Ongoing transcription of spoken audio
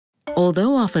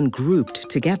Although often grouped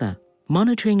together,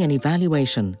 monitoring and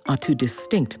evaluation are two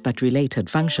distinct but related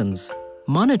functions.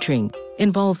 Monitoring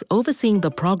involves overseeing the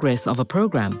progress of a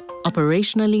program,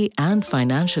 operationally and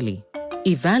financially.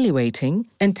 Evaluating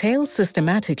entails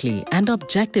systematically and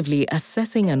objectively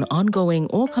assessing an ongoing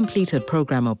or completed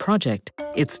program or project,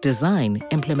 its design,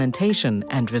 implementation,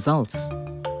 and results.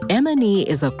 M&E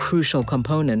is a crucial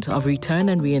component of return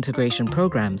and reintegration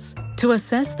programs to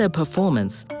assess their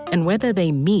performance and whether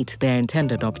they meet their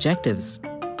intended objectives.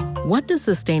 What does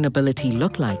sustainability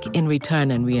look like in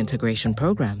return and reintegration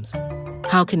programs?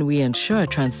 How can we ensure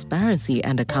transparency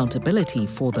and accountability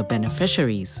for the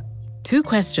beneficiaries? Two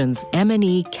questions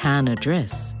M&E can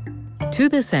address. To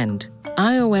this end,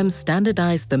 IOM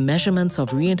standardized the measurements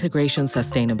of reintegration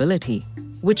sustainability,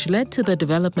 which led to the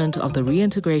development of the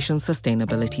Reintegration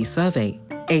Sustainability Survey,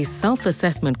 a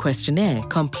self-assessment questionnaire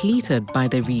completed by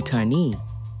the returnee.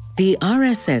 The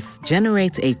RSS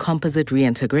generates a composite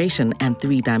reintegration and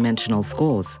three-dimensional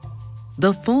scores.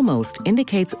 The foremost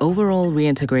indicates overall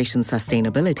reintegration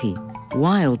sustainability,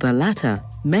 while the latter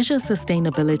measures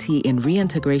sustainability in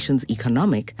reintegration's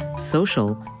economic,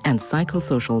 social, and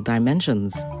psychosocial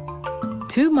dimensions.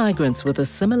 Two migrants with a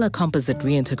similar composite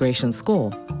reintegration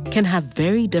score can have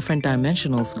very different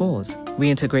dimensional scores,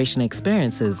 reintegration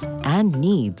experiences, and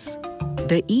needs.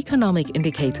 The economic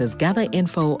indicators gather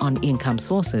info on income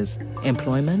sources,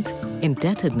 employment,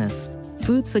 indebtedness,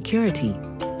 food security,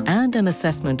 and an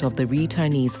assessment of the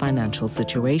returnee's financial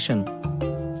situation.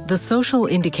 The social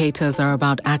indicators are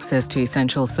about access to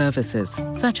essential services,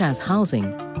 such as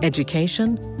housing,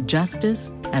 education, justice,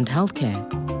 and healthcare.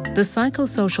 The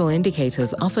psychosocial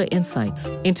indicators offer insights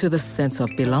into the sense of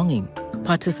belonging,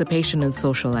 participation in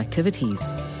social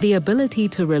activities, the ability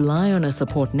to rely on a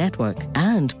support network,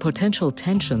 and potential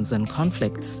tensions and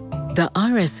conflicts. The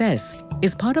RSS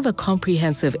is part of a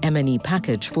comprehensive M&E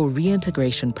package for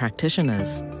reintegration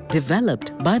practitioners.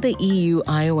 Developed by the EU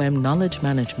IOM Knowledge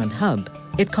Management Hub,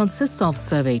 it consists of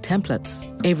survey templates,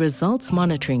 a results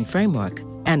monitoring framework,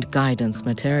 and guidance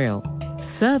material.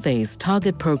 Surveys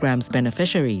target programs'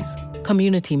 beneficiaries,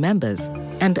 community members,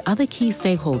 and other key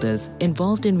stakeholders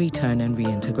involved in return and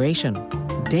reintegration.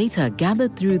 Data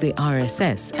gathered through the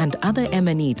RSS and other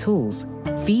M&E tools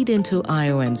feed into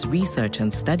IOM's research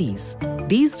and studies.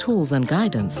 These tools and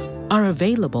guidance are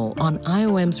available on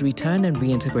IOM's Return and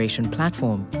Reintegration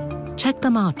platform. Check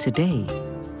them out today.